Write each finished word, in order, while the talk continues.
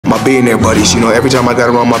my billionaire buddies. You know, every time I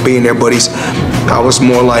got around my billionaire buddies, I was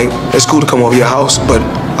more like, it's cool to come over your house, but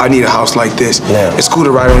I need a house like this. Yeah. It's cool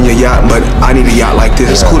to ride on your yacht, but I need a yacht like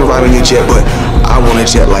this. It's cool to ride on your jet, but I want a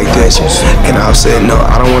jet like this. And I've said, no,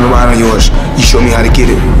 I don't want to ride on yours. You show me how to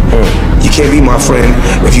get it. You can't be my friend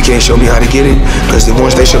if you can't show me how to get it. Because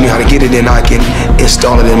once they show me how to get it, then I can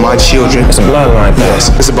install it in my children. It's a bloodline thing.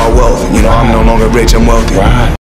 Yes, it's about wealth. You know, I'm no longer rich, I'm wealthy. Right.